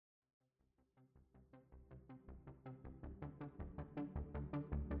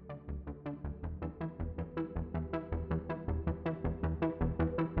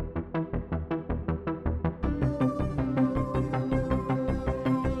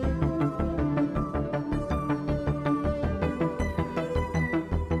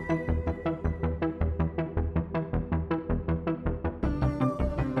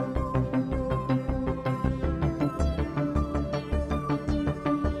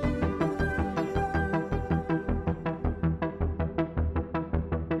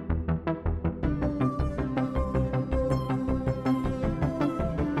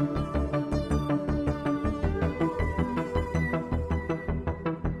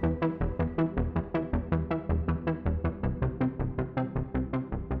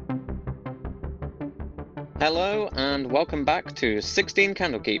Hello and welcome back to 16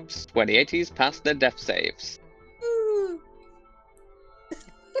 Candlekeeps, where the 80s passed their death saves. Woo.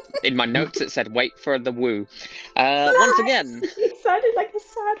 In my notes it said wait for the woo. Once again, It sounded like a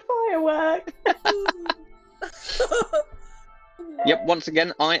sad firework. once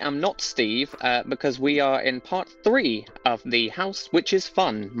again, I am not Steve, because we are in part 3 of the House Which Is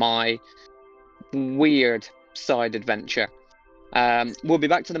Fun, my weird side adventure. We'll be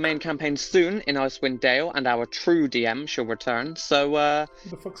back to the main campaign soon in Icewind Dale, and our true DM shall return. So,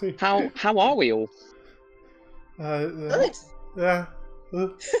 The fuck's he? how are we all? Good. Yeah.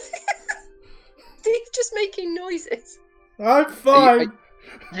 Steve just making noises. I'm fine.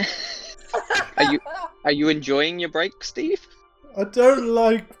 Are you enjoying your break, Steve? I don't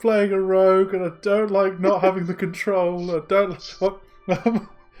like playing a rogue, and I don't like not having the control. I don't.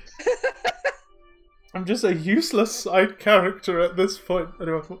 I'm just a useless side character at this point.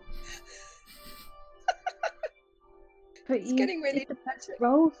 Anyway. But you getting really did the best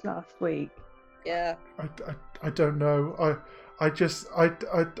rolls last week. Yeah. I don't know.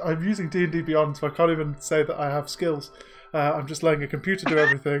 I'm using D&D Beyond, so I can't even say that I have skills. I'm just letting a computer do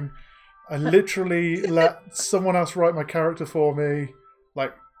everything. I literally let someone else write my character for me,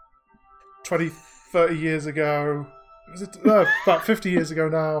 like 20, 30 years ago. Was it about 50 years ago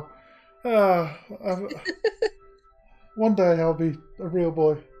now? One day I'll be a real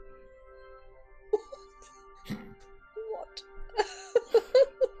boy. What?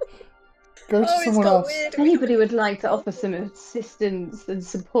 Go to someone else. If anybody would like to offer some assistance and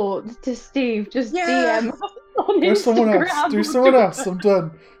support to Steve, just Yeah. DM on Go Instagram. someone else. Do someone else. I'm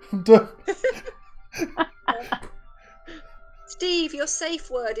done. I'm done. Steve, your safe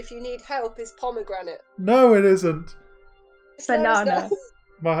word if you need help is pomegranate. No, it isn't. Banana.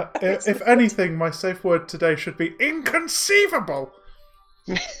 If anything, my safe word today should be inconceivable.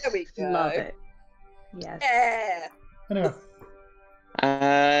 There we go. Love it. Yes. Yeah. Anyway,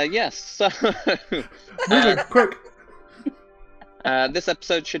 Yes, so... moving, quick. This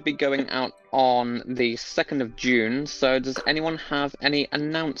episode should be going out on the 2nd of June, so does anyone have any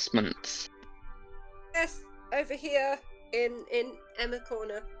announcements? Yes, over here in Emma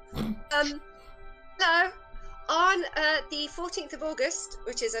Corner. No. On the 14th of August,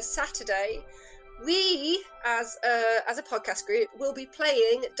 which is a Saturday, we, as a podcast group, will be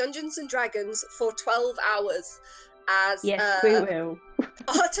playing Dungeons and Dragons for 12 hours. Yes, we will.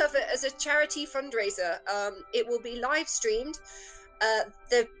 Part of it as a charity fundraiser. It will be live streamed.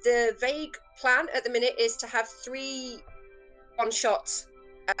 The vague plan at the minute is to have 3 one-shot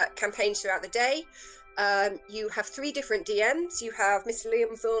campaigns throughout the day. You have 3 different DMs. You have Mr.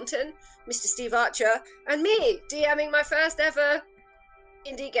 Liam Thornton, Mr. Steve Archer, and me DMing my first ever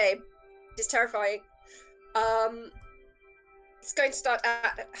indie game. It's terrifying. It's going to start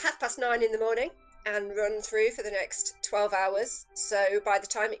at 9:30 in the morning and run through for the next 12 hours. So by the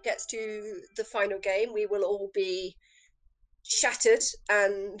time it gets to the final game, we will all be shattered,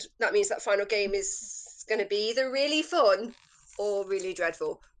 and that means that final game is going to be either really fun or really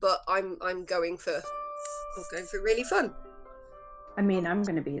dreadful. But I'm going for really fun. I mean, I'm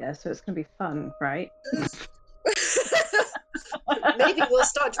going to be there, so it's going to be fun, right? Maybe we'll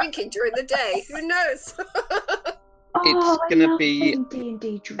start drinking during the day. Who knows? Oh, gonna I love be- being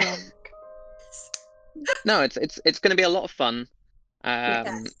D&D drunk. No, it's going to be a lot of fun.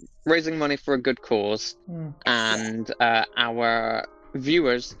 Yes. Raising money for a good cause, and our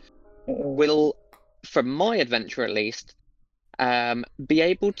viewers will, for my adventure at least, be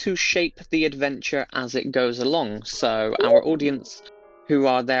able to shape the adventure as it goes along. So our audience who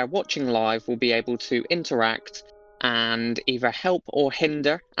are there watching live will be able to interact and either help or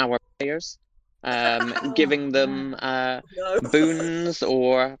hinder our players, giving them No. boons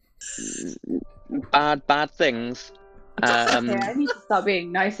or bad things. Okay, I need to start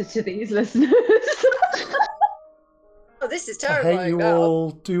being nicer to these listeners. Oh, this is I terrifying. hate you now.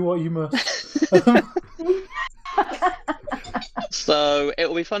 all. Do what you must. So it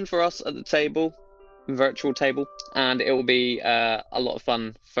will be fun for us at the table, virtual table, and it will be a lot of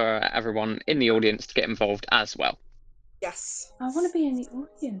fun for everyone in the audience to get involved as well. Yes. I want to be in the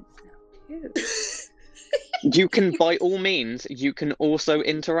audience now, too. You can, by all means, you can also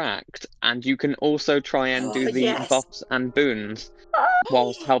interact, and you can also try and do Oh, the yes. buffs and boons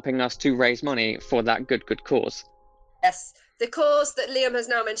whilst helping us to raise money for that good cause. Yes. The cause that Liam has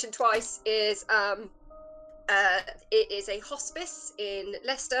now mentioned twice is it is a hospice in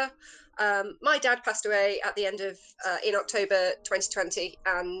Leicester. My dad passed away at the end of in October 2020,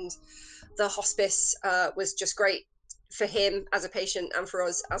 and the hospice was just great for him as a patient and for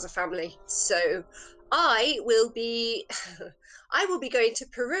us as a family. So I will be going to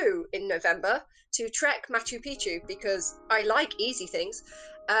Peru in November to trek Machu Picchu because I like easy things,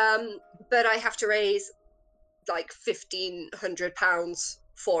 but I have to raise like £1,500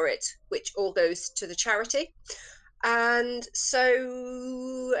 for it, which all goes to the charity. And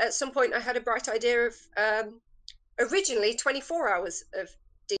so at some point I had a bright idea of originally 24 hours of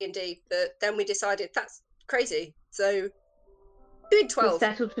D&D, but then we decided that's crazy, so doing 12. We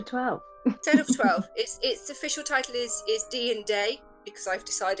settled for 12. Settled for 12. Its official title is D&Day, because I've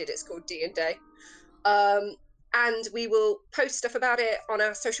decided it's called D&Day. And we will post stuff about it on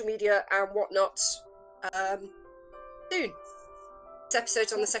our social media and whatnot soon. This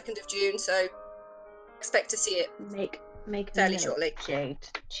episode's on the 2nd of June, so expect to see it Make fairly note, shortly.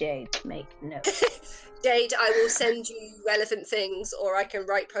 Jade, make note. Jade, I will send you relevant things, or I can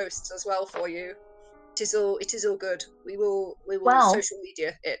write posts as well for you. It is all good. We will Well, social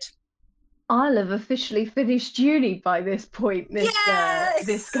media it. I'll have officially finished uni by this point. This Yay!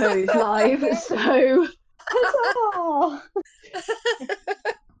 this goes live, so huzzah!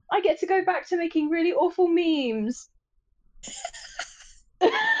 I get to go back to making really awful memes.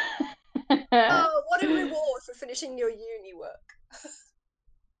 Oh, what a reward for finishing your uni work.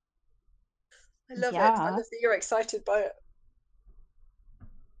 I love it. I love that you're excited by it.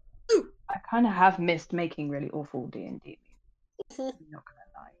 Ooh. I kind of have missed making really awful D&D memes. I'm not gonna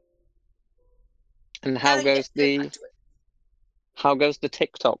lie. And how goes the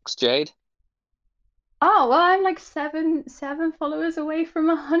TikToks, Jade? Oh well, I'm like seven followers away from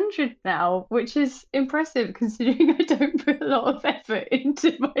 100 now, which is impressive considering I don't put a lot of effort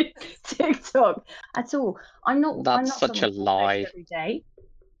into my TikTok at all. I'm not such a someone who lie. posts every day.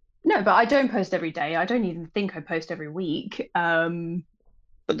 No, but I don't post every day. I don't even think I post every week.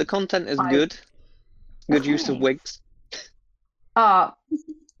 But the content is good. Good use of wigs.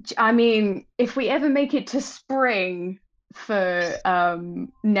 I mean, if we ever make it to spring for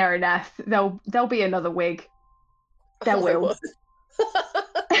Neraneth, there'll be another wig. There will.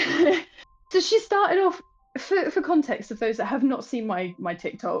 So she started off for context of those that have not seen my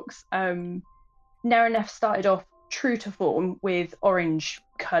TikToks. Neraneth started off true to form with orange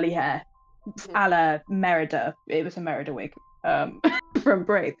curly hair, a la Merida. It was a Merida wig from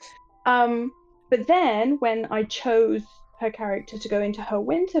Brave. But then when I chose her character to go into her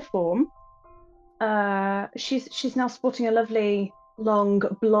winter form, she's now sporting a lovely long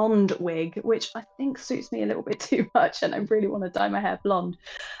blonde wig, which I think suits me a little bit too much, and I really want to dye my hair blonde.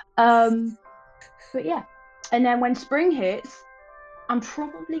 But yeah, and then when spring hits, I'm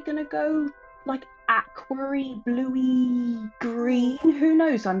probably gonna go like aquary bluey green. Who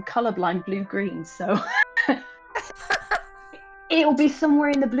knows? I'm colorblind blue-green, so it'll be somewhere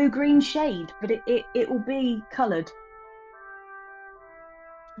in the blue-green shade, but it will be coloured.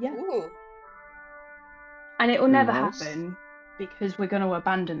 Yeah. Ooh. And it will never Nice. happen because we're going to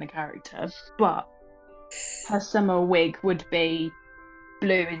abandon the character, but her summer wig would be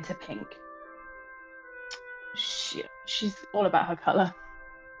blue into pink. She's all about her colour.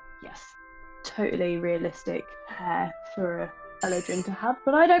 Yes. Totally realistic hair for a Eladrin to have,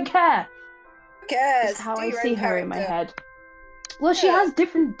 but I don't care. Who cares? It's how Do I your see own her in my character. head. Well, she Yeah. has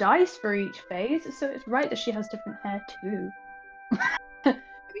different dice for each phase, so it's right that she has different hair too. There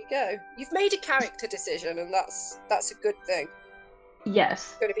we go. You've made a character decision, and that's a good thing.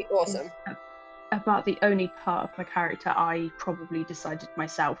 Yes. It's going to be awesome. It's about the only part of my character I probably decided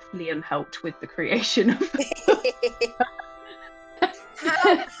myself. Liam helped with the creation of.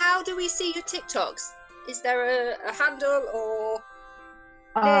 How do we see your TikToks? Is there a handle or?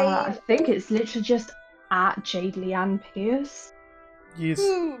 I think it's literally just at Jade Leanne Pierce, Yes.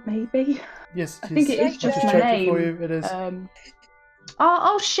 Ooh. maybe. Yes. I think it is I just my checked name. it for you. It is.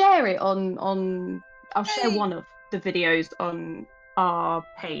 I'll share it on. I'll share one of the videos on our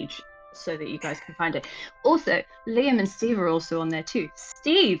page so that you guys can find it. Also, Liam and Steve are also on there too.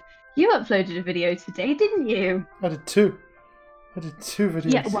 Steve, you uploaded a video today, didn't you? I did two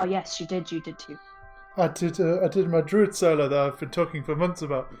videos. Yeah. Well, yes, you did. You did too. I did my druid solo that I've been talking for months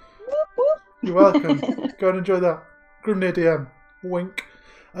about. You're welcome. Go and enjoy that. Grimnir DM. Wink.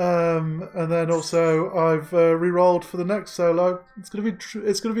 And then also I've re-rolled for the next solo. It's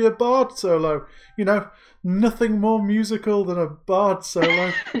gonna be a bard solo. You know, nothing more musical than a bard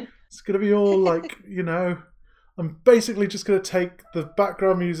solo. It's gonna be all like, you know, I'm basically just gonna take the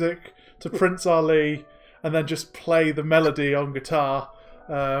background music to Prince Ali and then just play the melody on guitar.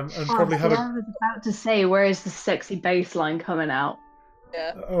 And probably have I was about to say, where is the sexy bass line coming out?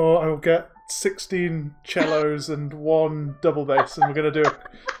 Yeah. Or I'll get 16 cellos and one double bass, and we're going to do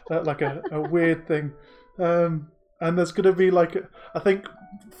like a weird thing. And there's going to be like, I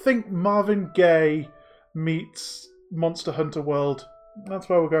think Marvin Gaye meets Monster Hunter World. That's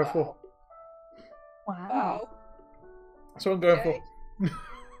what we'll go for. Wow. That's what I'm going Okay. for.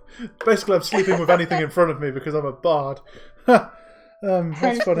 Basically, I'm sleeping with anything in front of me because I'm a bard. That's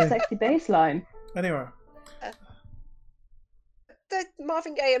Hence the funny. sexy baseline. Anyway, The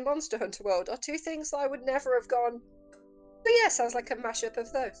Marvin Gaye and Monster Hunter World are two things I would never have gone. But yeah, sounds like a mashup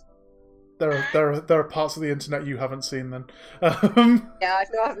of those. there are parts of the internet you haven't seen then. Yeah,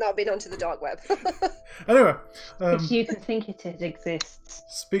 I've not been onto the dark web. Anyway, If you can think it exists.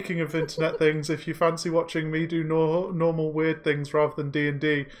 speaking of internet things, if you fancy watching me do normal weird things rather than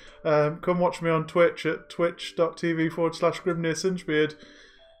D&D, come watch me on Twitch at twitch.tv/Grimnir Singebeard.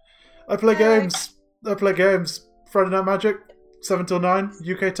 I play games. Friday Night Magic, 7 till 9,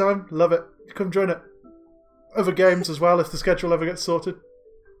 UK time. Love it. Come join it. Other games as well, if the schedule ever gets sorted.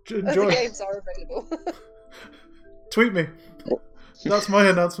 Enjoy. Other games are available. Tweet me. That's my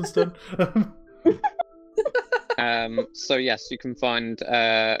announcement's done. So yes, you can find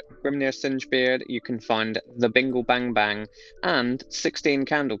Grimnir Singebeard, you can find the Bingle Bang Bang, and 16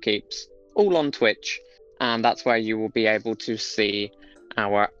 Candlekeeps, all on Twitch, and that's where you will be able to see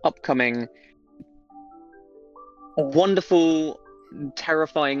our upcoming wonderful,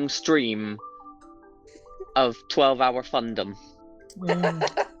 terrifying stream of 12-hour fundum.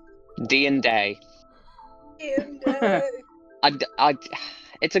 D&Day.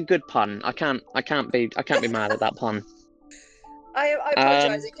 It's a good pun. I can't be mad at that pun. I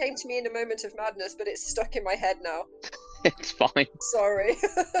apologise. It came to me in a moment of madness, but it's stuck in my head now. It's fine. Sorry.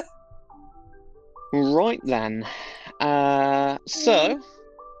 Right then. So,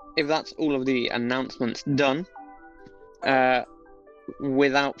 if that's all of the announcements done,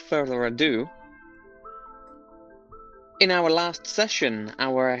 without further ado, in our last session,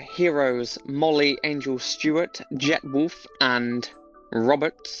 our heroes Molly, Angel Stewart, Jet Wolf, and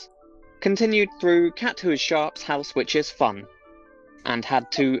Roberts continued through Cat Who Is Sharp's house, which is fun, and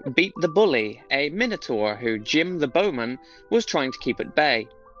had to beat the bully, a minotaur who Jim the Bowman was trying to keep at bay.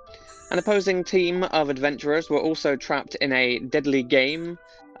 An opposing team of adventurers were also trapped in a deadly game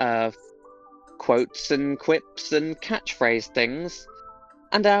of quotes and quips and catchphrase things,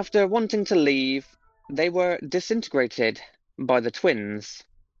 and after wanting to leave, they were disintegrated by the twins.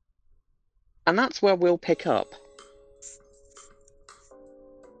 And that's where we'll pick up.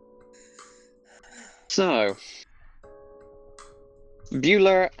 So,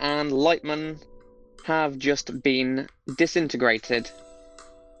 Bueller and Lightman have just been disintegrated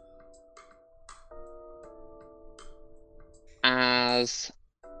as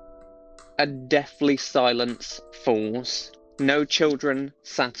a deathly silence falls. No children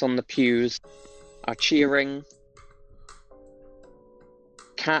sat on the pews are cheering.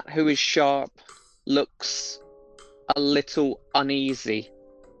 Cat Who Is Sharp looks a little uneasy.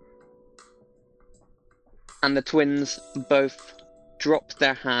 And the twins both drop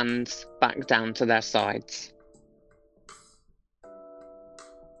their hands back down to their sides.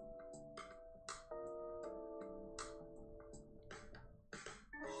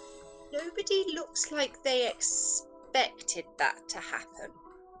 Nobody looks like they expected that to happen.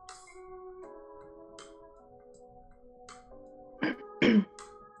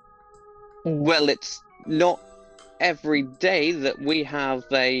 Well, it's not every day that we have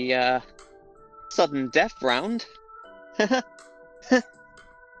a sudden death round.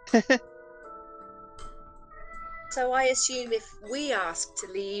 So I assume if we ask to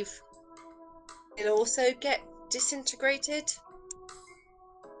leave, we'll also get disintegrated?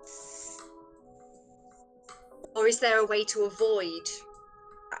 Or is there a way to avoid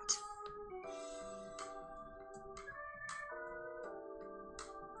that?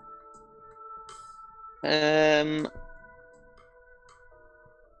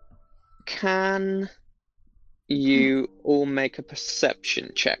 Can you all make a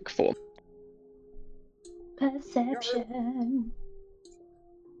perception check for me? Perception.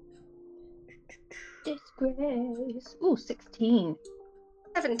 Disgrace. Ooh, 16.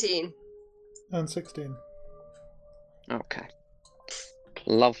 17. And 16. Okay.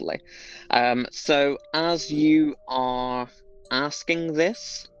 Lovely. So as you are asking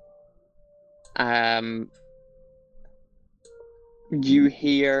this, you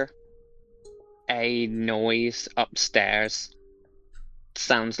hear a noise upstairs.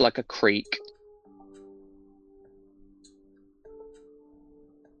 Sounds like a creak.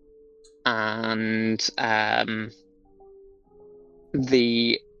 And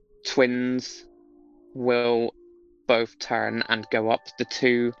the twins will both turn and go up the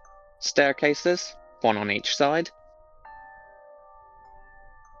two staircases, one on each side.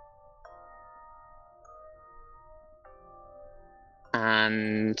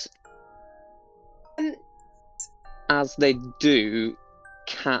 And as they do,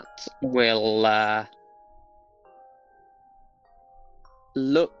 Cat will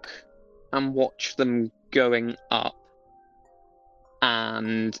look and watch them going up,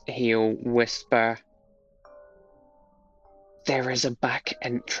 and he'll whisper, "There is a back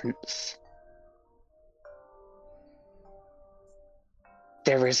entrance.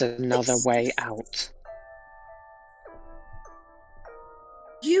 There is another way out."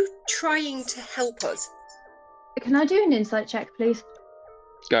 You trying to help us? Can I do an insight check, please?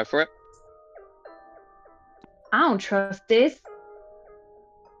 Go for it. I don't trust this.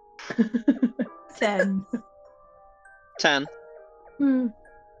 10. 10.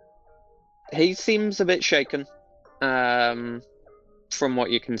 He seems a bit shaken, from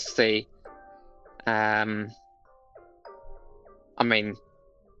what you can see. I mean,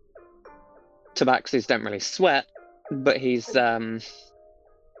 Tabaxis don't really sweat, but he's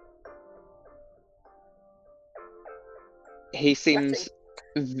he seems,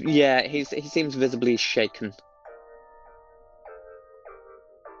 yeah, he seems visibly shaken.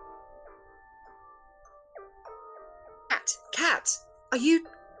 Cat, are you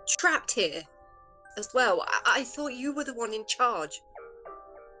trapped here as well? I thought you were the one in charge.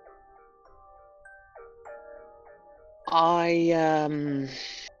 I'm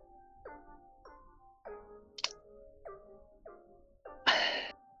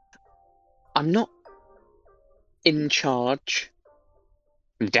not in charge.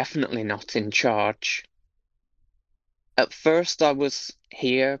 I'm definitely not in charge. At first, I was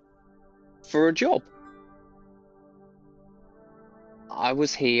here for a job. I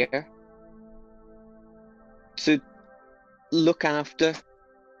was here to look after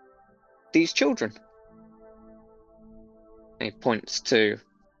these children. And he points to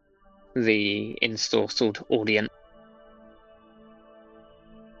the ensorcelled audience.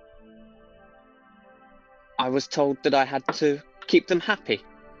 I was told that I had to keep them happy,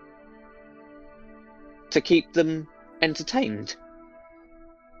 to keep them entertained.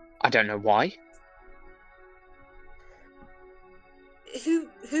 I don't know why.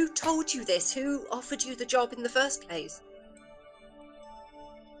 Who told you this? Who offered you the job in the first place?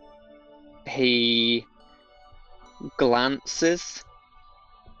 He glances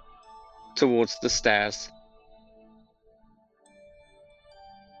towards the stairs.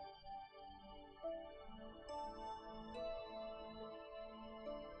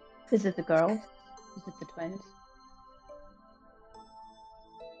 Is it the girls? Is it the twins?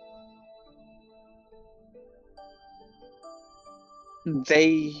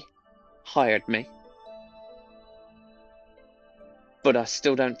 They hired me. But I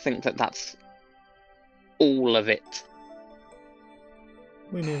still don't think that that's all of it.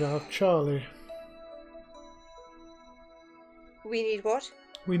 We need our Charlie. We need what?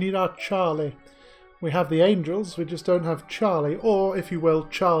 We need our Charlie. We have the angels, we just don't have Charlie, or, if you will,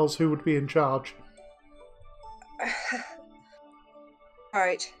 Charles, who would be in charge.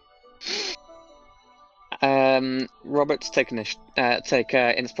 Alright. Robert's take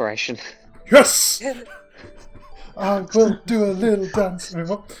inspiration. Yes! I will do a little dance. I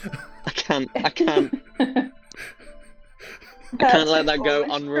can't let that go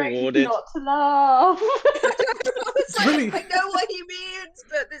unrewarded. Not to laugh. It's like, really... I know what he means,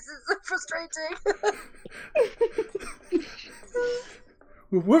 but this is frustrating.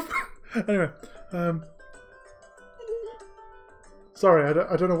 Anyway, sorry, I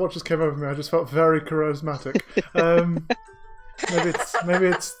don't know what just came over me. I just felt very charismatic. Maybe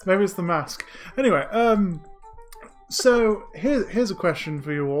it's the mask. Anyway, so here's a question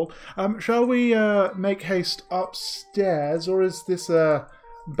for you all. Shall we make haste upstairs, or is this a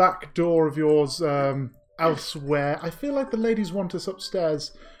back door of yours elsewhere? I feel like the ladies want us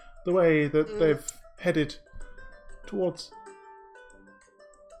upstairs, the way that they've headed towards.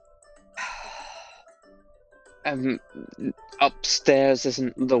 Upstairs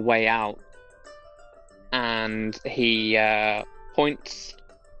isn't the way out. And he points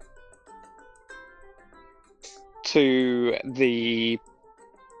to the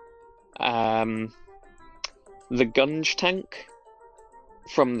gunge tank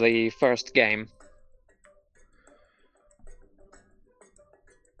from the first game.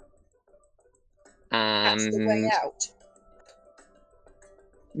 And That's the way out.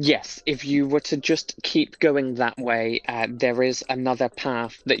 Yes, if you were to just keep going that way, there is another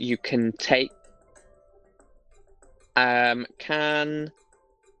path that you can take. Can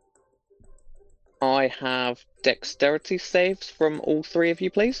I have dexterity saves from all three of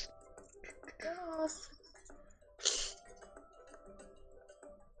you, please? Yes.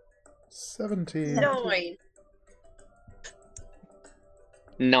 17. 9.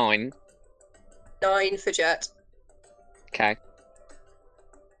 9. 9 for Jet. Okay.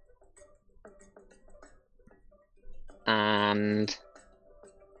 and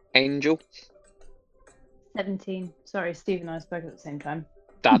Angel. 17. Sorry, Steve and I spoke at the same time.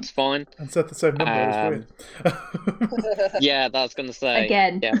 That's fine. And said the same number. It's weird. Yeah, that's gonna say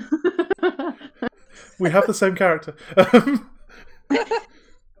Again. Yeah. We have the same character.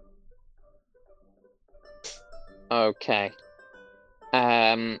 Okay.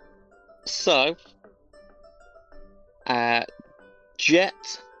 So,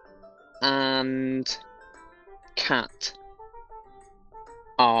 Jet and Cat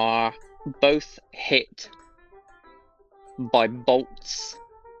are both hit by bolts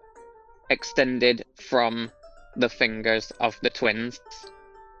extended from the fingers of the twins.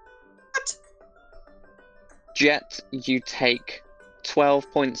 What? Jet, you take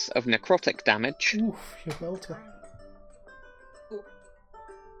 12 points of necrotic damage. Oof, you belter.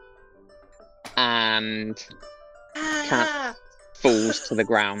 And Cat falls to the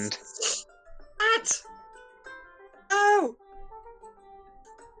ground. Cat! Oh!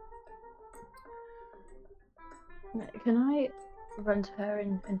 Can I run to her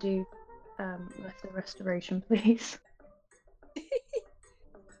and do lesser restoration, please?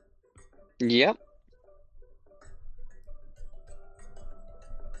 Yep.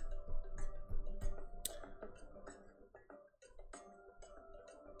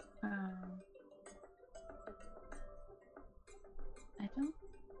 I don't.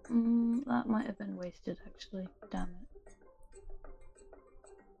 That might have been wasted, actually. Damn it.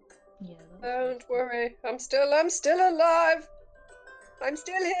 Yeah. Don't worry, I'm still alive. I'm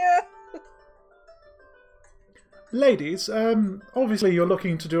still here. Ladies, obviously you're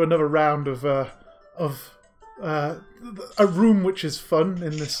looking to do another round of a room which is fun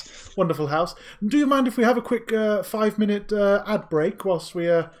in this wonderful house. Do you mind if we have a quick 5-minute ad break whilst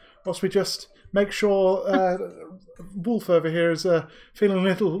we just make sure Wolf over here is feeling a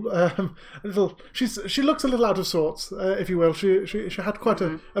little. She looks a little out of sorts, if you will. She had quite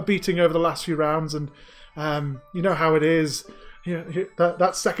a beating over the last few rounds, and you know how it is.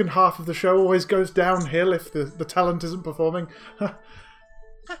 That second half of the show always goes downhill if the talent isn't performing. I'm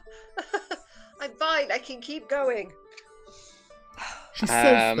fine. I can keep going. She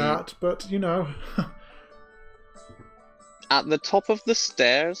says that, but you know. At the top of the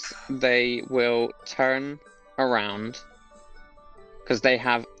stairs, they will turn around because they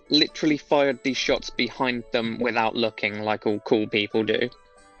have literally fired these shots behind them without looking, like all cool people do.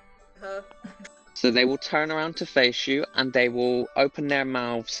 So they will turn around to face you, and they will open their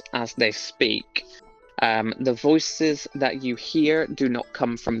mouths as they speak. The voices that you hear do not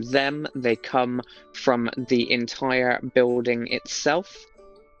come from them, they come from the entire building itself.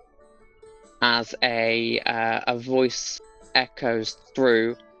 As a voice echoes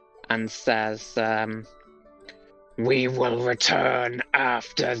through and says, "We will return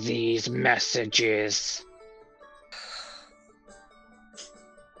after these messages."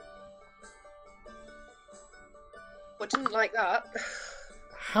 I didn't like that.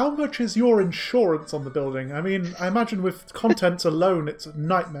 How much is your insurance on the building? I mean, I imagine with contents alone it's a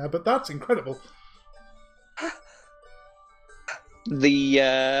nightmare, but that's incredible.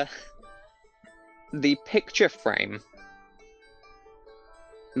 The picture frame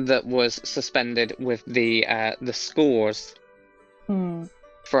that was suspended with the scores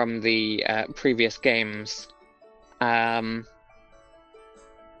from the previous games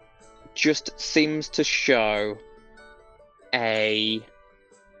just seems to show a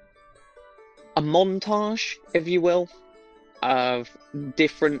montage, if you will, of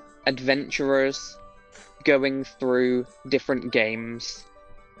different adventurers going through different games,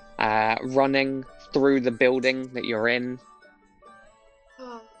 running through the building that you're in,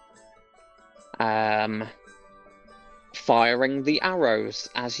 firing the arrows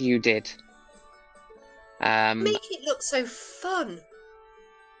as you did. Make it look so fun.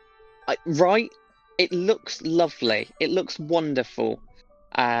 Right? It looks lovely. It looks wonderful.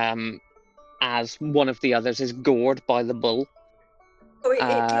 As one of the others is gored by the bull. Oh, it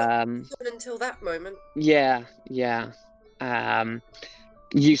looked fun until that moment. Yeah.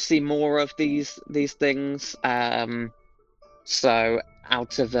 You see more of these things. So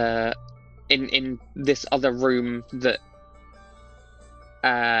out of in this other room that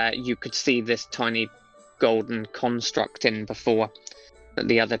you could see this tiny golden construct in before that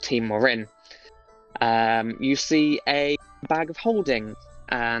the other team were in. You see a bag of holding,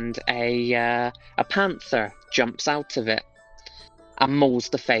 and a panther jumps out of it and mauls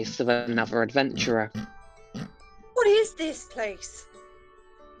the face of another adventurer. What is this place?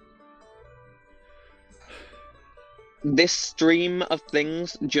 This stream of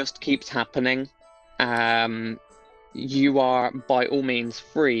things just keeps happening. You are by all means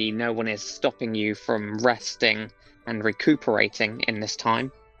free. No one is stopping you from resting and recuperating in this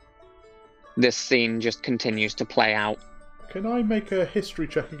time, this scene just continues to play out. Can I make a history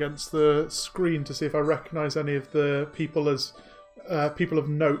check against the screen to see if I recognise any of the people as people of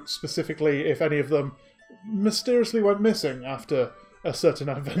note, specifically if any of them mysteriously went missing after a certain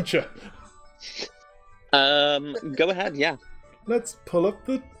adventure? Go ahead, yeah. Let's pull up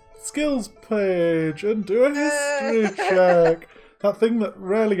the skills page and do a history check. That thing that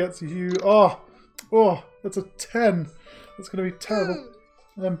rarely gets you. Oh, that's a 10. That's going to be terrible.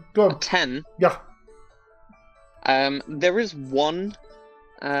 Go on. A 10? Yeah. There is one.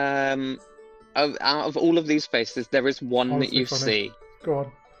 Out of all of these faces, there is one that you see.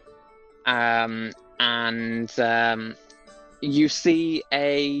 Go on. And you see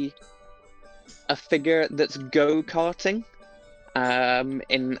a figure that's go-karting.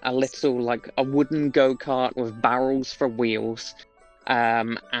 In a little, like, a wooden go-kart with barrels for wheels.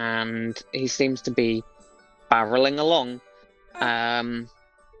 And he seems to be barreling along.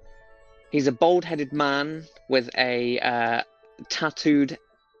 He's a bald-headed man with a tattooed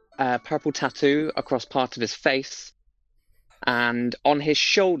purple tattoo across part of his face. And on his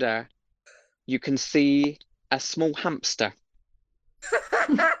shoulder, you can see a small hamster.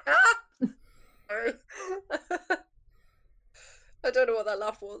 I don't know what that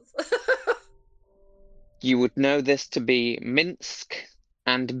laugh was. You would know this to be Minsk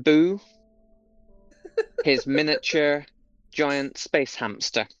and Boo, his miniature giant space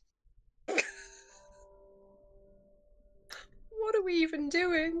hamster. What are we even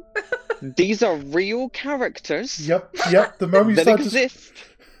doing? These are real characters. Yep. The moment you that start exist.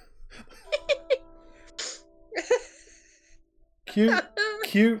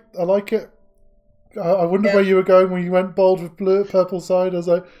 Cute. I like it. I wondered where you were going when you went bold with blue, purple side. I was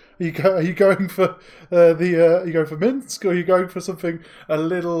like, are you going for are you going for Minsk, or are you going for something a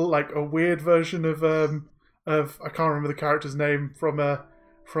little like a weird version of I can't remember the character's name from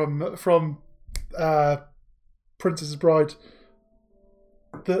Princess Bride.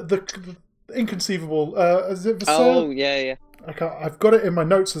 The inconceivable. Is it Vasile? Oh yeah. I've got it in my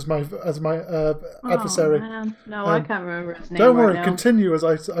notes as my adversary. Oh, man. No, I can't remember his name. Don't worry. Right now. Continue as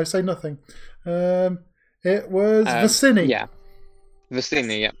I say nothing. It was Vicini. Yeah,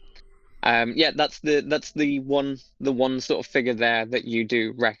 Vicini. Yeah. Yeah. That's the one sort of figure there that you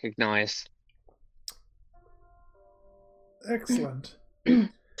do recognize. Excellent.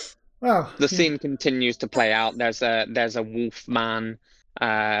 Well, the scene continues to play out. There's a wolf man,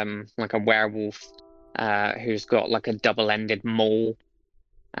 like a werewolf, who's got like a double-ended maul,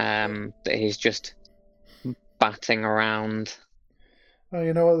 that he's just batting around. Oh,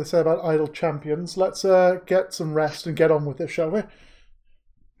 you know what they say about idle champions. Let's get some rest and get on with this, shall we?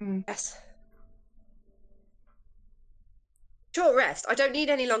 Yes. Short rest. I don't need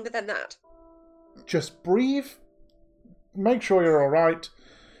any longer than that. Just breathe. Make sure you're all right.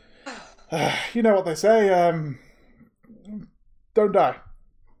 You know what they say. Don't die.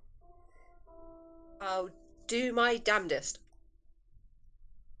 I'll do my damnedest.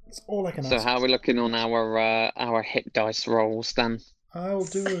 That's all I can So ask. how are we looking on our hit dice rolls then? I'll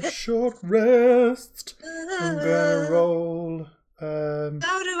do a short rest. I'm gonna roll. How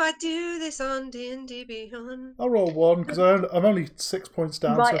do I do this on D&D Beyond? I'll roll 1 because I'm only 6 points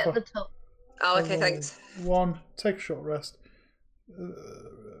down. Right so at the top. Oh, okay, thanks. 1. Take a short rest.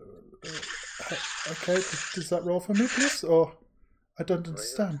 Okay, does that roll for me, please? Or I don't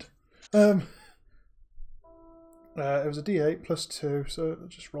understand. It was a D8 plus 2, so I'll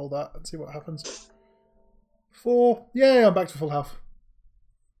just roll that and see what happens. 4. Yay, I'm back to full health.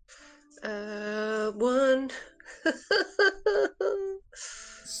 1.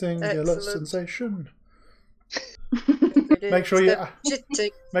 Singular Excellent. sensation. Make sure you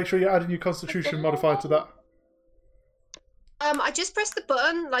add your Constitution modifier to that. I just pressed the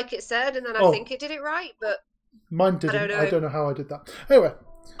button like it said, and then I think it did it right, but mine didn't. I don't know how I did that. Anyway.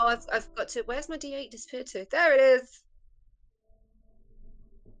 Oh, I've got to. Where's my D8 disappeared to? There it is.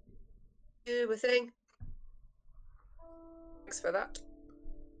 Do a thing. Thanks for that.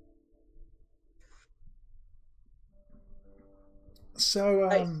 So,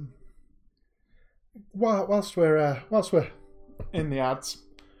 whilst we're in the ads,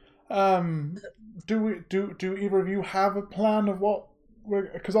 do either of you have a plan of what we're?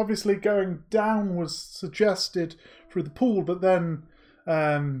 Because obviously going down was suggested through the pool, but then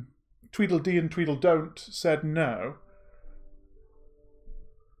Tweedledee and Tweedledon't said no.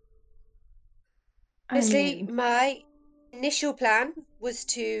 Honestly, my initial plan was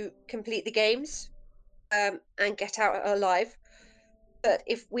to complete the games and get out alive. But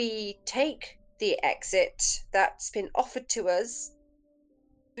if we take the exit that's been offered to us,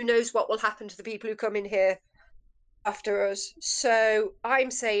 who knows what will happen to the people who come in here after us. So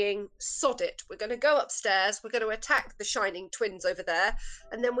I'm saying, sod it. We're going to go upstairs. We're going to attack the shining twins over there,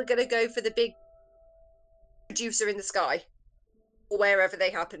 and then we're going to go for the big producer in the sky, or wherever they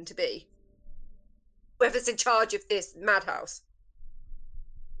happen to be. Whoever's in charge of this madhouse.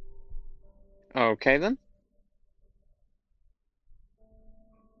 Okay then.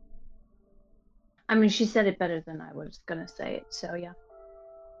 I mean, she said it better than I was gonna say it, so yeah.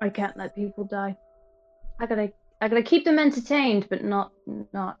 I can't let people die. I gotta keep them entertained, but not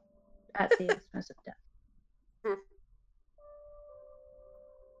at the expense of death.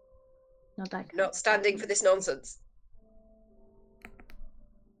 Not that kind Not of standing death. for this nonsense.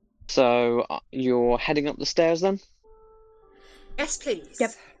 So you're heading up the stairs then? Yes, please.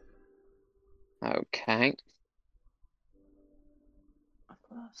 Yep. Okay. I've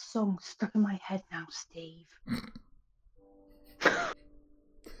got a song stuck in my head now, Steve.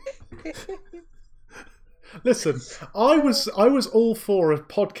 Listen, I was all for a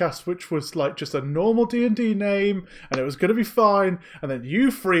podcast which was like just a normal D&D name, and it was going to be fine. And then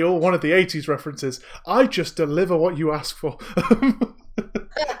you free all one of the 80s references. I just deliver what you ask for.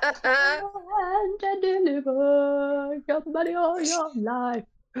 And deliver your money all your life.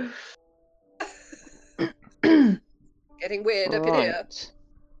 Getting weird up in here. Right.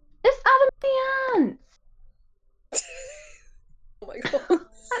 It's Adam the Ants. Oh my god.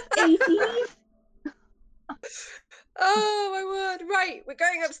 80s. Oh my word. Right, we're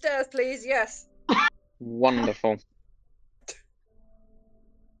going upstairs, please. Yes. Wonderful.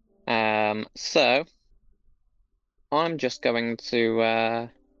 So I'm just going to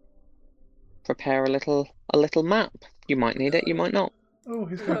prepare a little map. You might need it, you might not. Oh,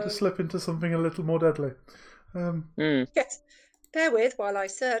 he's going to slip into something a little more deadly. Yes. Bear with while I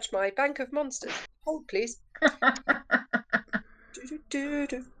search my bank of monsters. Hold, please.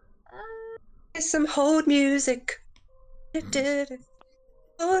 Do-do-do-do. Here's some hold music. Do-do-do.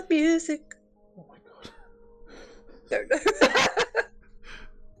 Hold music. Oh my god.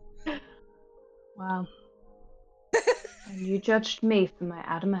 No. Wow. And you judged me for my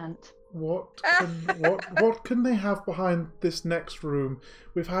adamant. What can they have behind this next room?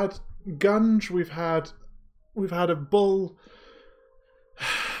 We've had Gunge, we've had a bull,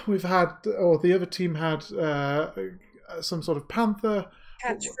 the other team had some sort of panther.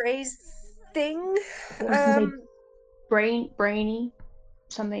 Catchphrase thing. Brainy,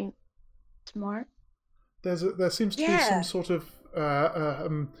 something smart. There seems to be some sort of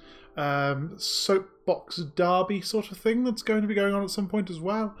soapbox derby sort of thing that's going to be going on at some point as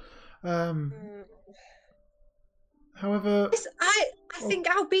well. However, I think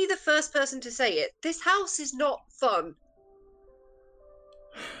I'll be the first person to say it. This house is not fun.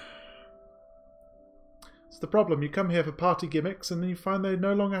 it's the problem. You come here for party gimmicks and then you find they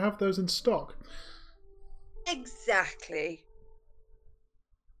no longer have those in stock. Exactly.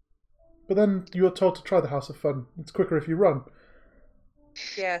 But then you are told to try the House of Fun. It's quicker if you run.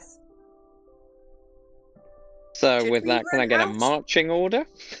 Yes. So Should with we that, can I run get a out? marching order?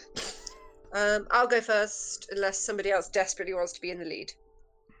 I'll go first, unless somebody else desperately wants to be in the lead.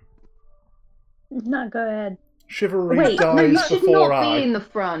 No, go ahead. Chivalry Wait, no, you dies should before not I. be in the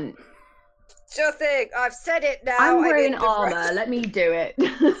front. Sure thing. I've said it now. I'm wearing in the armor. front. Let me do it.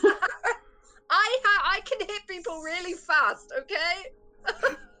 I can hit people really fast. Okay.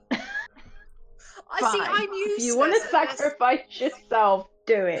 Fine. I'm useless. If you want to unless- sacrifice yourself,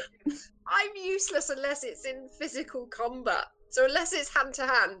 do it. I'm useless unless it's in physical combat. So unless it's hand to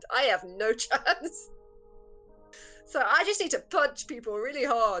hand, I have no chance. So I just need to punch people really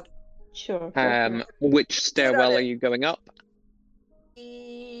hard. Sure. Which stairwell are you going up?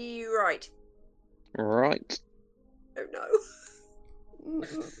 Right. Right. Oh no.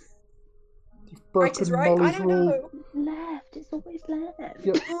 You've Right is broken right. I Molly's don't rule. know. Left. It's always left.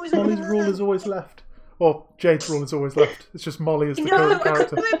 Yep. Molly's rule is always left. Or Jade's rule is always left. It's just Molly is the No, current I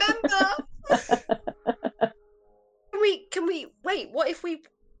character. couldn't remember. Can we wait? What if we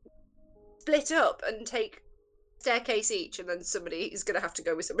split up and take a staircase each, and then somebody is going to have to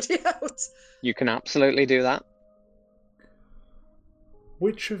go with somebody else? You can absolutely do that.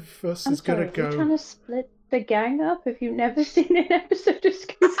 Which of us I'm is going sorry, to you're go? trying to split the gang up if you've never seen an episode of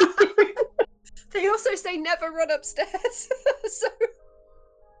Scooby-Doo. They also say never run upstairs. So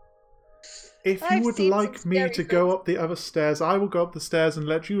If you I've would seen like some me scary to go films. up the other stairs, I will go up the stairs and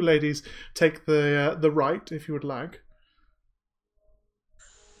let you ladies take the right, if you would like.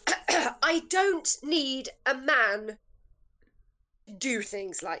 I don't need a man to do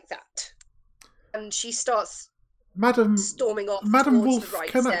things like that. And she starts Madam storming off Madam towards Wolf, the right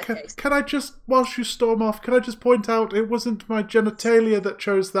can staircase. I just, whilst you storm off, can I just point out it wasn't my genitalia that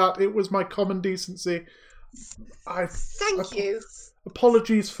chose that, it was my common decency. Thank you.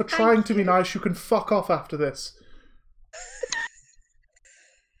 Apologies for trying to be nice. You can fuck off after this.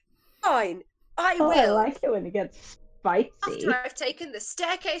 Fine. I Oh, will. I like it when it gets spicy. After I've taken the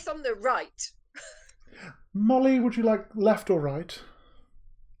staircase on the right. Molly, would you like left or right?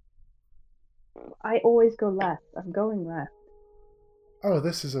 I always go left. I'm going left. Oh,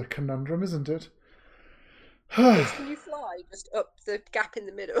 this is a conundrum, isn't it? Can you fly just up the gap in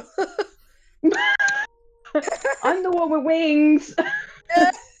the middle? I'm the one with wings.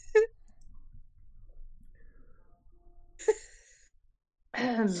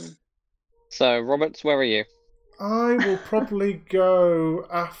 So, Roberts, where are you? I will probably go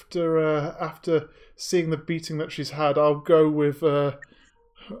after seeing the beating that she's had. I'll go with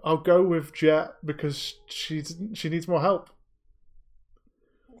Jet because she needs more help.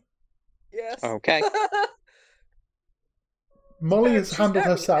 Yes. Okay. Molly has handled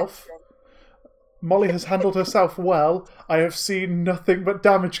herself. Molly has handled herself well. I have seen nothing but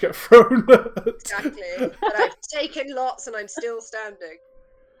damage get thrown. Exactly. But I've taken lots and I'm still standing.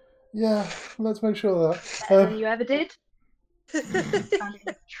 Yeah, let's make sure of that. Better than you ever did.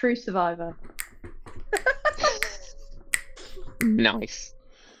 True survivor. Nice.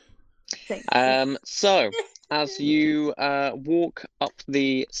 Thank you. So, as you walk up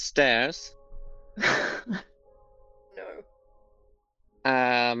the stairs,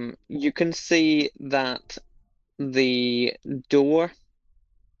 No. you can see that the door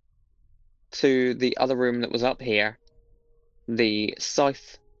to the other room that was up here, the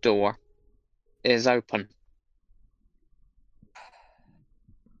scythe door, is open.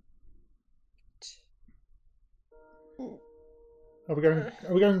 Are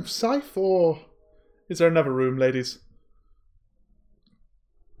we going scythe or is there another room, ladies?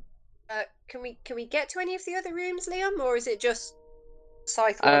 Can we get to any of the other rooms, Liam, or is it just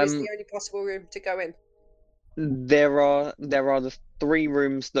Scythe one is the only possible room to go in? There are the 3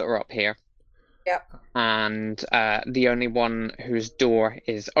 rooms that are up here. Yep. And the only one whose door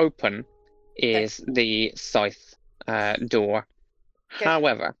is open is the scythe door. Okay.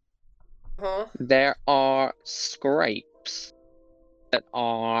 However, Uh-huh. there are scrapes that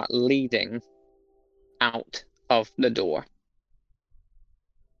are leading out of the door.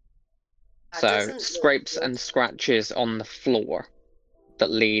 That So doesn't look scrapes good. and scratches on the floor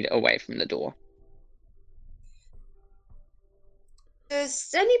that lead away from the door.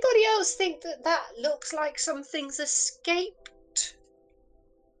 Does anybody else think that looks like something's escaped?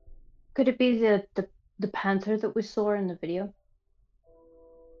 Could it be the panther that we saw in the video?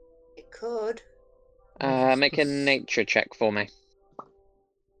 It could. Make a nature check for me.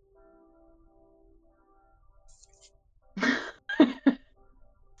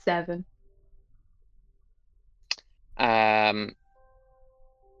 Seven.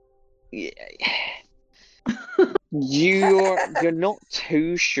 You're not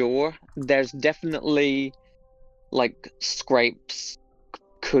too sure. There's definitely like scrapes,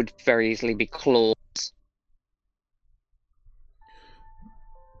 could very easily be claws.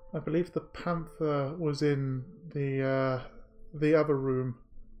 I believe the panther was in the other room,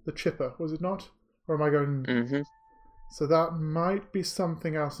 the chipper, was it not? Or am I going? Mm-hmm. So that might be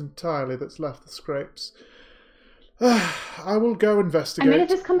something else entirely that's left the scrapes. I will go investigate. I mean,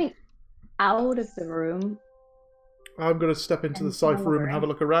 if it's coming out of the room. I'm going to step into the And scythe room follow and have a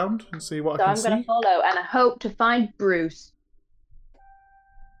look around and see what So I I'm can going to see. follow, and I hope to find Bruce.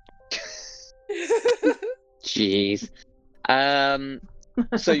 Jeez.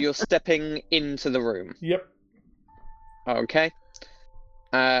 So you're stepping into the room. Yep. Okay.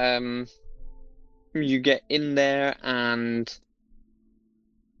 You get in there and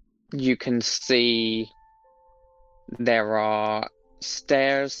you can see there are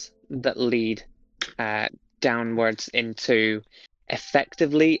stairs that lead downwards into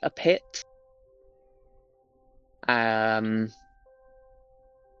effectively a pit.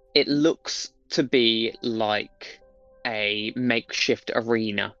 It looks to be like a makeshift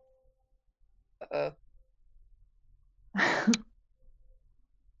arena.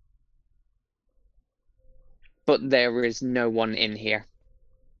 But there is no one in here.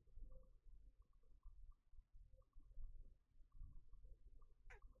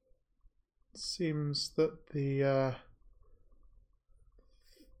 Seems that the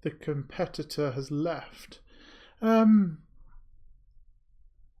competitor has left. I'll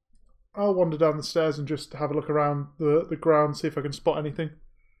wander down the stairs and just have a look around the ground, see if I can spot anything.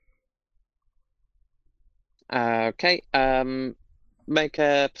 Okay. Make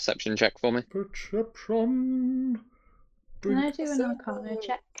a perception check for me. Perception. Can I do an arcana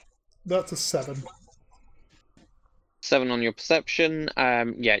check? That's a 7. 7 on your perception.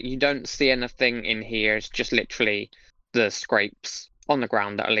 Yeah, you don't see anything in here. It's just literally the scrapes on the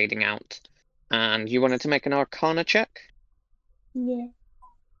ground that are leading out. And you wanted to make an Arcana check? Yeah.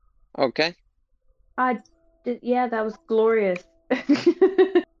 Okay. Yeah, that was glorious.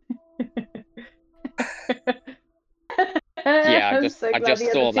 Yeah, I'm so I glad just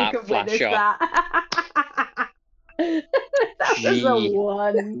the saw other two that could flash witness up. That was a Gee.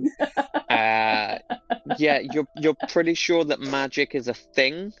 1. Yeah, you're pretty sure that magic is a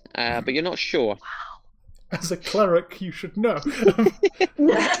thing, but you're not sure. As a cleric, you should know.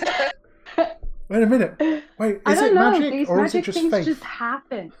 Wait a minute. Wait, I is don't it know. magic These or is it magic just things faith? just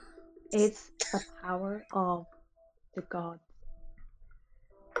happen. It's the power of the gods.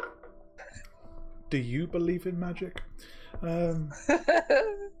 Do you believe in magic? In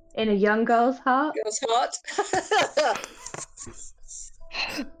a young girl's heart. Girl's heart.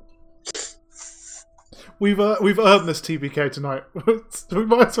 We've earned this TBK tonight. We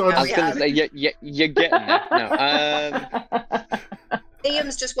might as well I was just... going to say, you're getting there. No,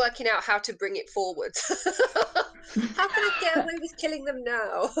 Liam's just working out how to bring it forward. How can I get away with killing them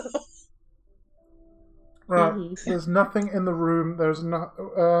now? Right, there's nothing in the room. There's not.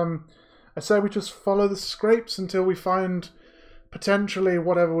 I say we just follow the scrapes until we find potentially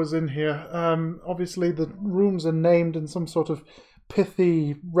whatever was in here. Obviously, the rooms are named in some sort of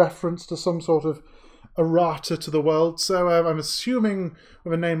pithy reference to some sort of errata to the world. So I'm assuming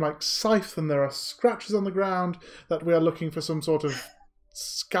with a name like Scythe, and there are scratches on the ground, that we are looking for some sort of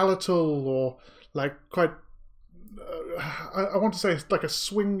skeletal or like quite. I want to say like a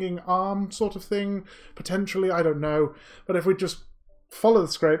swinging arm sort of thing, potentially, I don't know. But if we just follow the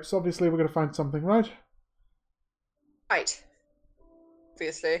scrapes, obviously we're going to find something, right? Right.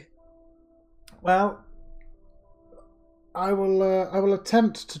 Obviously. Well, I will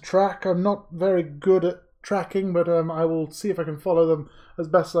attempt to track. I'm not very good at tracking, but I will see if I can follow them as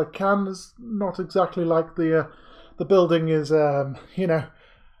best as I can. It's not exactly like the building is,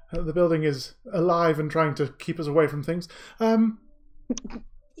 the building is alive and trying to keep us away from things. And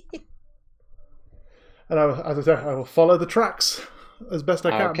as I said, I will follow the tracks as best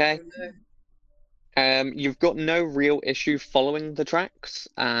I can. Okay. You've got no real issue following the tracks,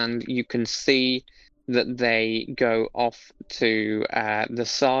 and you can see that they go off to the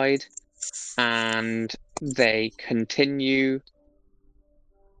side, and they continue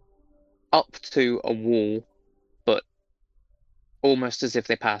up to a wall, but almost as if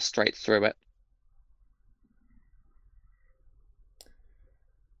they pass straight through it.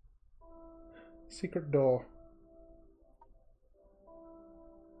 Secret door.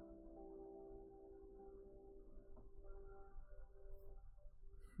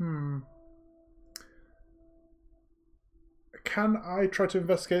 Can I try to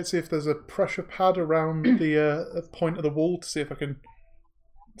investigate, see if there's a pressure pad around the point of the wall to see if I can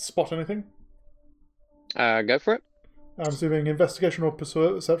spot anything? Go for it. I'm assuming investigation or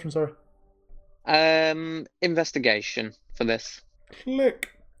perception, sorry. Investigation for this. Click.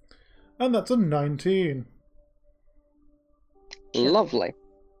 And that's a 19. Lovely.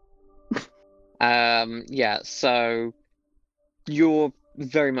 Yeah, so you're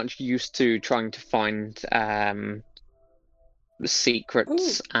very much used to trying to find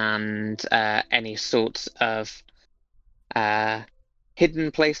secrets and any sorts of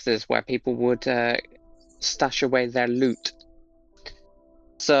hidden places where people would stash away their loot.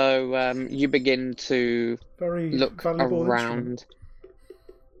 So you begin to look around.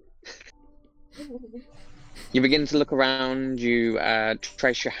 You begin to look around. You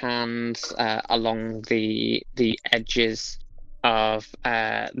trace your hands along the edges of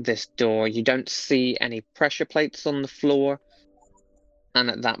this door. You don't see any pressure plates on the floor, and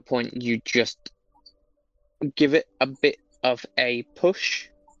at that point, you just give it a bit of a push,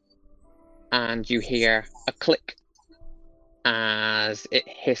 and you hear a click as it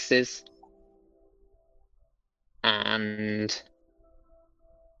hisses, and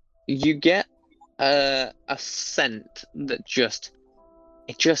you get a scent that just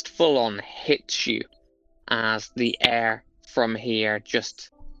full on hits you as the air from here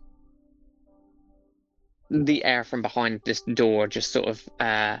the air from behind this door just sort of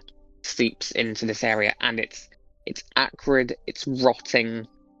seeps into this area, and it's acrid, it's rotting.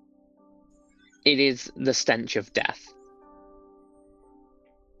 It is the stench of death.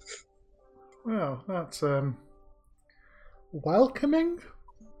 Well, that's welcoming.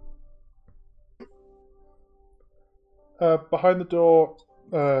 Behind the door,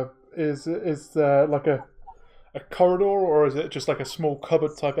 is there like a corridor, or is it just like a small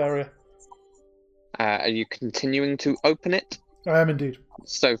cupboard type area? Are you continuing to open it? I am indeed.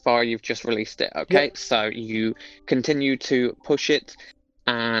 So far, you've just released it. Okay, Yep. so you continue to push it,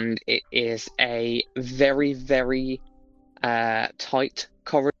 and it is a very, very tight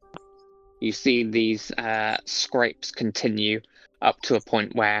corridor. You see these scrapes continue up to a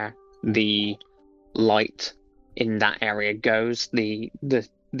point where the light in that area goes.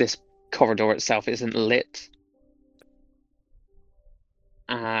 This corridor itself isn't lit,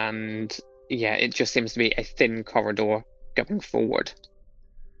 and yeah, it just seems to be a thin corridor going forward.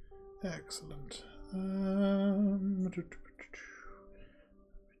 Excellent.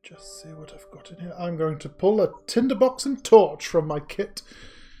 Just see what I've got in here. I'm going to pull a tinderbox and torch from my kit.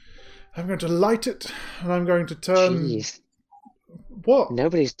 I'm going to light it, and I'm going to turn. Jeez. What?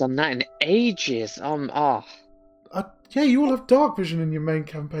 Nobody's done that in ages. Yeah, you all have dark vision in your main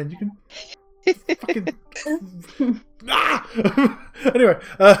campaign. You can fucking. Anyway,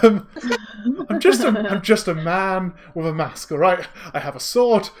 I'm just a man with a mask. All right, I have a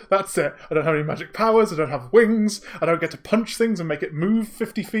sword. That's it. I don't have any magic powers. I don't have wings. I don't get to punch things and make it move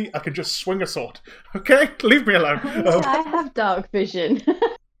 50 feet. I can just swing a sword. Okay, leave me alone. I have dark vision.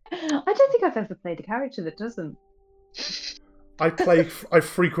 I don't think I've ever played a character that doesn't. I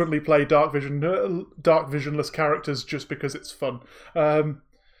frequently play dark visionless characters just because it's fun.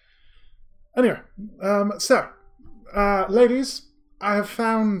 Anyway, so ladies, I have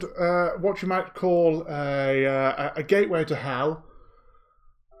found what you might call a gateway to hell.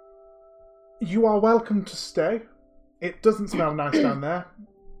 You are welcome to stay. It doesn't smell nice down there,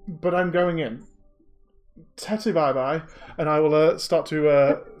 but I'm going in. Tetty bye-bye, and I will start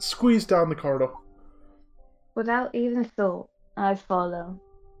to squeeze down the corridor. Without even thought, I follow.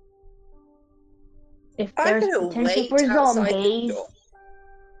 If I'm there's gonna potential wait for outside the zombies, door.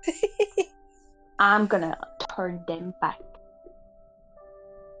 I'm gonna turn them back.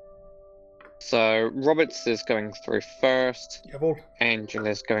 So Roberts is going through first. Jawohl. Angel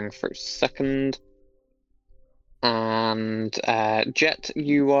is going through second. And Jet,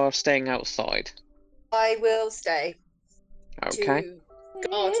 you are staying outside. I will stay Okay. to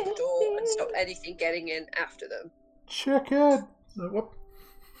guard the door and stop anything getting in after them. Chicken. Whoop.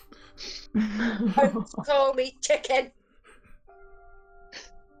 Don't call me chicken.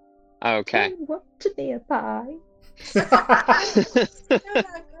 Okay. I want to be a pie.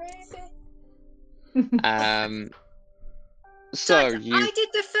 So Dad, you I did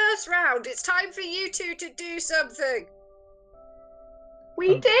the first round. It's time for you two to do something.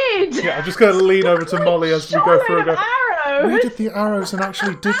 We did! Yeah, I'm just going to lean over to Molly as we go through and go, arrows! we did the arrows and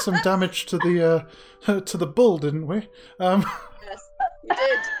actually did some damage to the bull, didn't we? Yes, you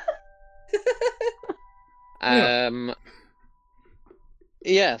did.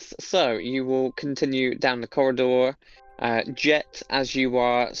 Yes, so you will continue down the corridor. Jet, as you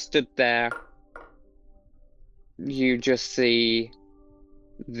are stood there, you just see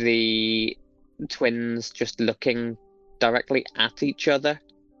the twins just looking directly at each other.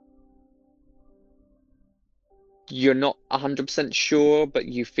 You're not 100% sure, but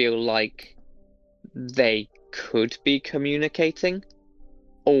you feel like they could be communicating,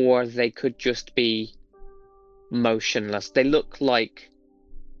 or they could just be motionless. They look like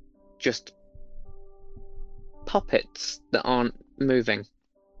just puppets that aren't moving.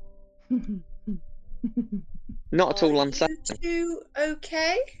 Not at all Are unsettling. you two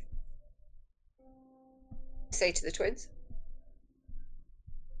okay? Say to the twins.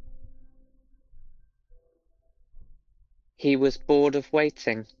 He was bored of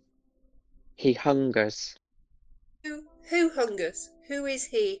waiting. He hungers. Who hungers? Who is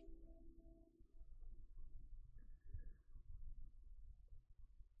he?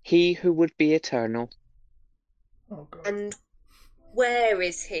 He who would be eternal. Oh, God. And where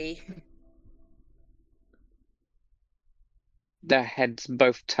is he? Their heads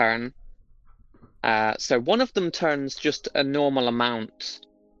both turn. So one of them turns just a normal amount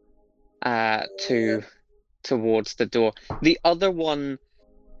towards the door. The other one,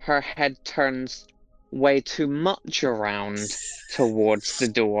 her head turns way too much around towards the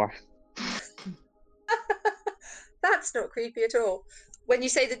door. That's not creepy at all. When you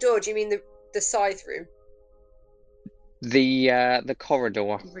say the door, do you mean the scythe room? The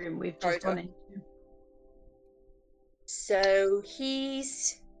corridor. Room we've just gone into. So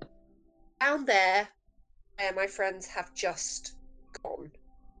he's down there where my friends have just gone.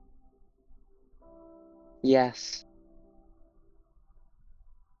 Yes.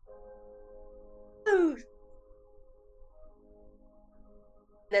 Oh.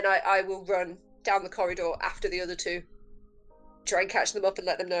 Then I will run down the corridor after the other two. Try and catch them up and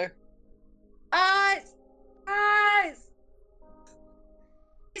let them know. Eyes! Eyes!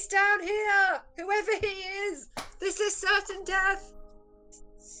 He's down here! Whoever he is! This is certain death.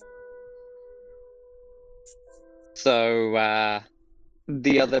 So,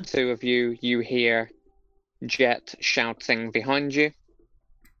 the other two of you hear Jet shouting behind you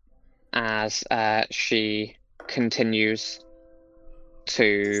as she continues It's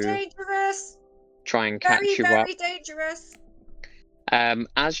to dangerous. try and catch Very, you up. very dangerous.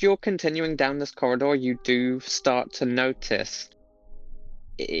 As you're continuing down this corridor, you do start to notice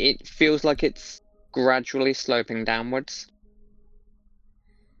it feels like it's gradually sloping downwards.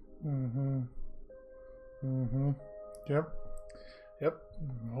 Yep.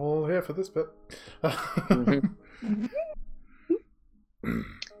 All here for this bit.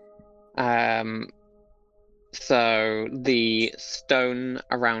 So the stone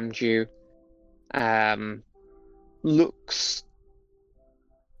around you looks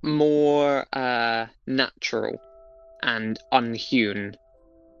more natural and unhewn.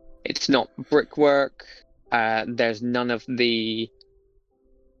 It's not brickwork. There's none of the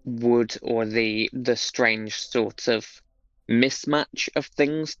wood or the strange sort of mismatch of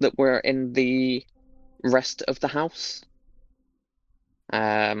things that were in the rest of the house.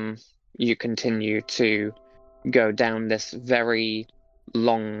 You continue to go down this very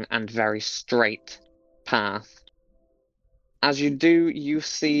long and very straight path. As you do, you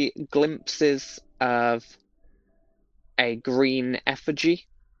see glimpses of a green effigy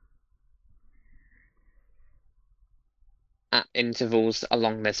at intervals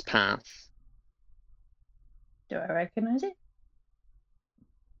along this path. Do I recognize it?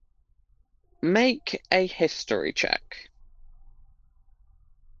 Make a history check.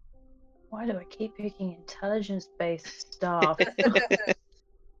 Why do I keep picking intelligence-based stuff?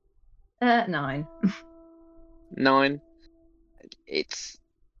 9. 9.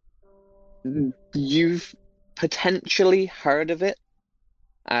 You've potentially heard of it,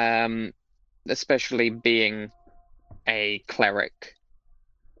 especially being a cleric.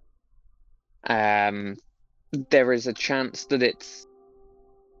 There is a chance that it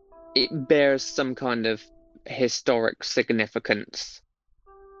bears some kind of historic significance.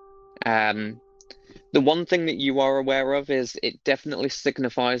 The one thing that you are aware of is it definitely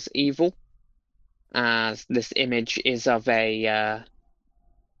signifies evil, as this image is of a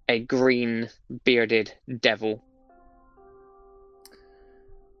green bearded devil.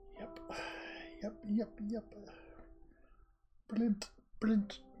 Yep.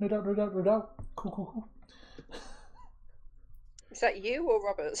 Brilliant. No doubt. Cool. Is that you or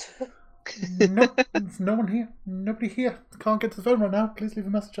Robert? Nope, there's no one here. Nobody here. Can't get to the phone right now. Please leave a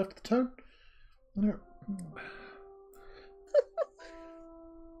message after the tone. No.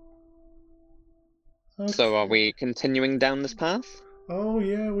 Okay. So are we continuing down this path? Oh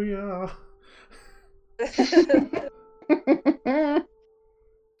yeah, we are. If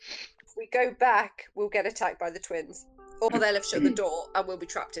we go back, we'll get attacked by the twins. Or they'll have shut the door and we'll be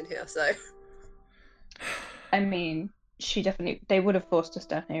trapped in here, so... I mean, they would have forced us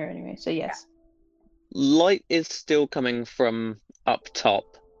down here anyway, so yes. Light is still coming from up top.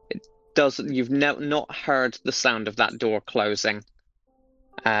 You've not heard the sound of that door closing.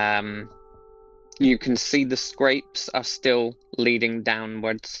 You can see the scrapes are still leading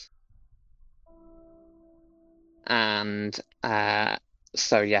downwards. And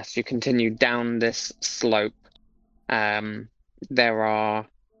so yes, you continue down this slope. There are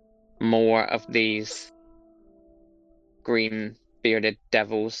more of these green bearded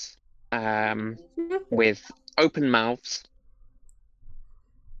devils with open mouths.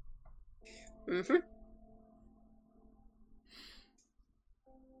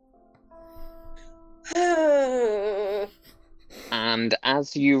 And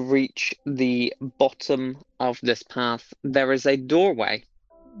as you reach the bottom of this path, there is a doorway.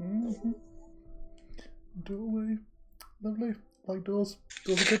 Doorway. Lovely. Like doors.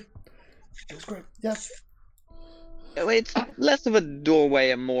 Doors are good. Doors great. Yeah. It's less of a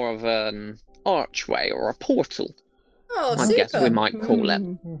doorway and more of an archway or a portal. Oh, I super. guess we might call it.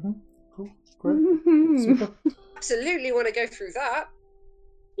 Cool. Great. Super. Absolutely want to go through that.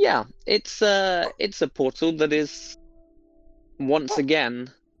 Yeah, it's a portal that is once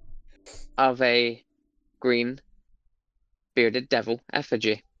again of a green bearded devil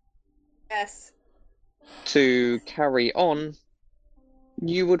effigy. Yes. To carry on,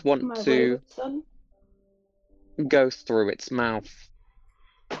 you would want to go through its mouth.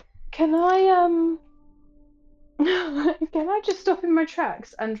 Can I can I just stop in my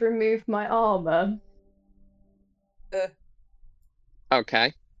tracks and remove my armor?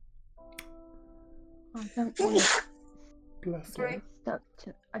 Okay. I don't want to. Bless you.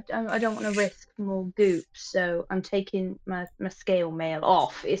 I don't want to risk more goop, so I'm taking my scale mail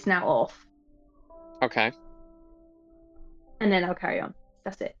off. It's now off. Okay. and then I'll carry on.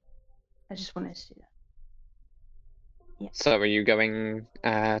 That's it. I just wanted to do that. Yeah. So are you going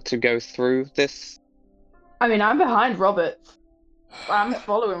to go through this? I mean, I'm behind Robert. I'm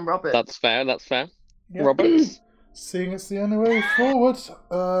following Robert. That's fair. Yep. Roberts. Seeing it's the only way forward,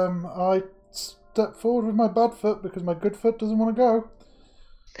 I step forward with my bad foot because my good foot doesn't want to go.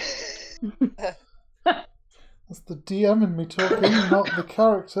 That's the DM in me talking, not the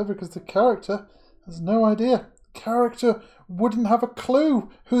character, because the character has no idea. The character wouldn't have a clue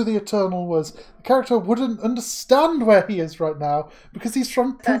who the Eternal was. The character wouldn't understand where he is right now because he's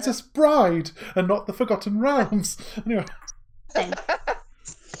from Princess Bride and not the Forgotten Realms. Anyway. Same.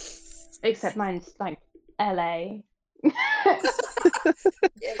 Except mine's like LA.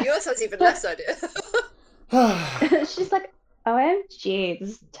 Yeah, yours has even less idea. She's like, OMG, this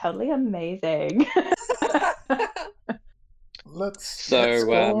is totally amazing. Let's So,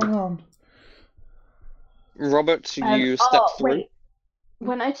 go on. Robert, you step through. Wait.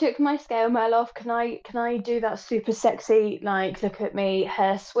 When I took my scale mail off, can I do that super sexy, like, look at me,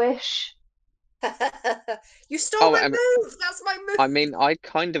 hair swish? You stole my move! That's my move! I mean, I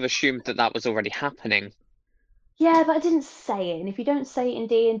kind of assumed that was already happening. Yeah, but I didn't say it, and if you don't say it in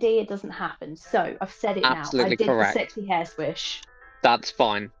D&D, it doesn't happen. So, I've said it Absolutely now. I did correct. the sexy hair swish. That's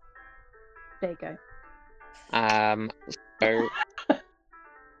fine. There you go. So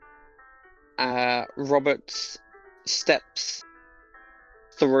Robert steps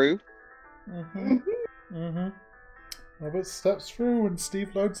through. Robert steps through and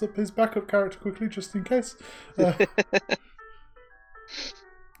Steve loads up his backup character quickly just in case.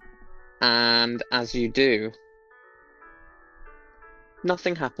 And as you do,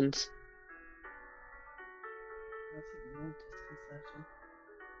 nothing happens.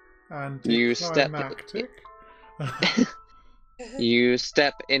 And You You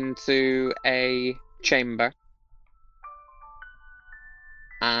step into a chamber,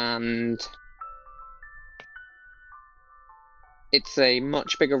 and it's a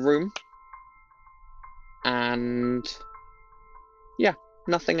much bigger room, and yeah,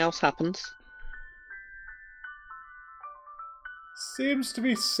 nothing else happens. Seems to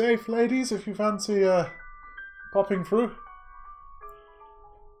be safe, ladies, if you fancy popping through.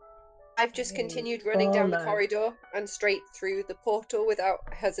 I've just continued running down the corridor and straight through the portal without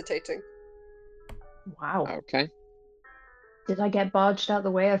hesitating. Wow. Okay. Did I get barged out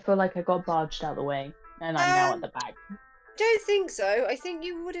the way? I feel like I got barged out the way, and I'm now at the back. Don't think so. I think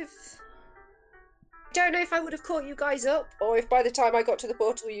you would have... I don't know if I would have caught you guys up, or if by the time I got to the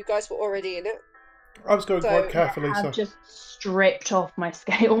portal you guys were already in it. I was going quite carefully, I've just stripped off my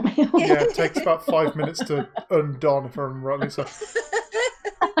scale mail. Yeah, it takes about 5 minutes to undon, if I remember rightly, so...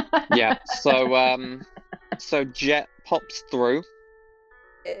 Yeah, so Jet pops through.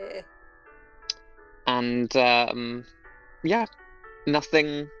 And yeah,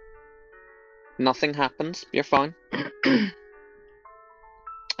 nothing happens. You're fine.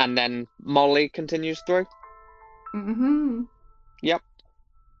 And then Molly continues through. Mm-hmm. Yep.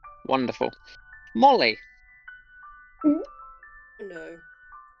 Wonderful. Molly. No.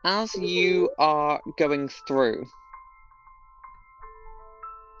 As you are going through,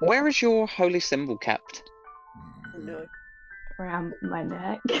 where is your holy symbol kept? No. Around my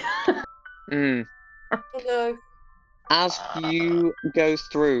neck. Oh no. As you go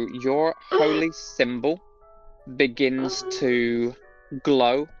through, your holy symbol begins to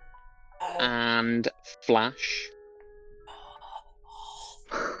glow and flash.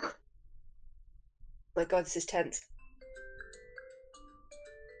 Oh my god, this is tense.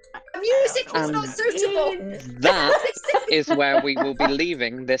 Music is not suitable! That is where we will be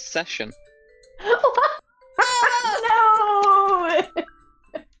leaving this session. No!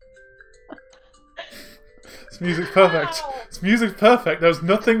 This music's perfect. This music's perfect. There was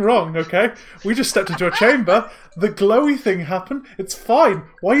nothing wrong, okay? We just stepped into a chamber. The glowy thing happened. It's fine.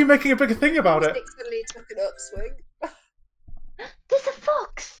 Why are you making a bigger thing about it? Suddenly took an upswing. There's a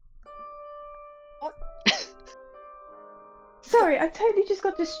fox! What? Sorry, I totally just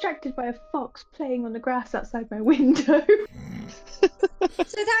got distracted by a fox playing on the grass outside my window. So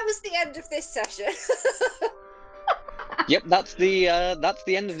that was the end of this session. Yep, that's the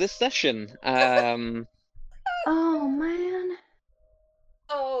end of this session. Oh man.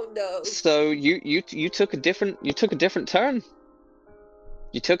 Oh no. So you took a different turn.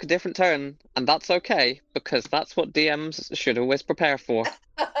 You took a different turn, and that's okay because that's what DMs should always prepare for.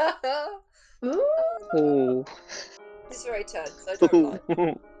 Ooh. Oh. It's very tense, I don't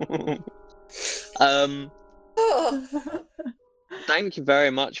mind. Thank you very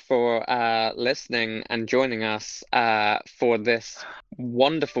much for listening and joining us for this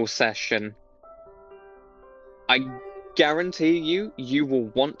wonderful session. I guarantee you will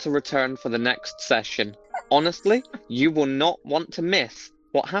want to return for the next session. Honestly, you will not want to miss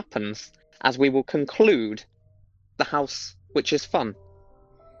what happens as we will conclude the House Which Is Fun.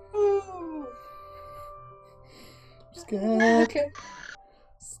 Ooh. Scared. Okay.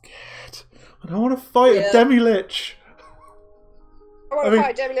 Scared. I don't want to fight a Demi-Lich. I want to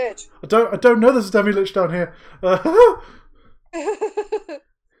fight Demi-Lich. I don't know there's a Demi-Lich down here.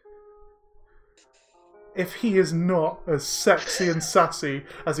 If he is not as sexy and sassy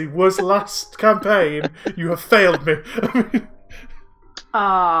as he was last campaign, you have failed me.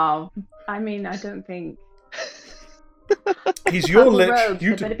 I mean, I don't think. He's your Purple lich. robes.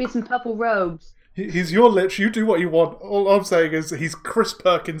 There better be some purple robes. He's your lich. You do what you want. All I'm saying is he's Chris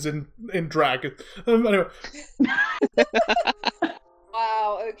Perkins in drag. Anyway.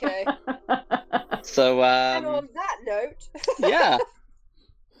 Wow. Okay. So. And on that note. Yeah.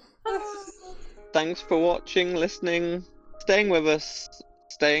 Thanks for watching, listening, staying with us,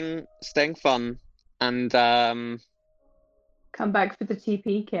 staying fun, and come back for the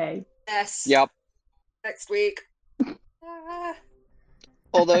TPK. Yes. Yep. Next week.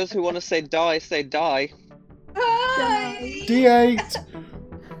 All those who want to say die, say die. Bye. D8.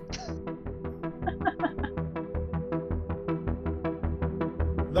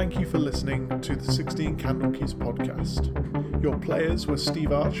 Thank you for listening to the 16 Candle Keys podcast. Your players were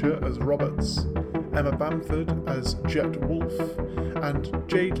Steve Archer as Roberts, Emma Bamford as Jet Wolf, and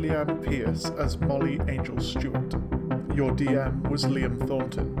Jade Leanne Pierce as Molly Angel Stewart. Your DM was Liam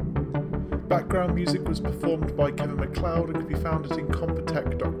Thornton. Background music was performed by Kevin MacLeod and can be found at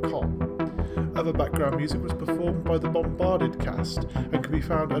incompetech.com. Other background music was performed by the Bombarded cast and can be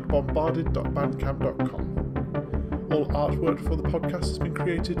found at bombarded.bandcamp.com. All artwork for the podcast has been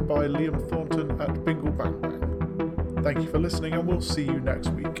created by Liam Thornton at Bingle Bang Bang. Thank you for listening, and we'll see you next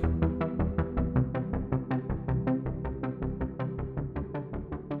week.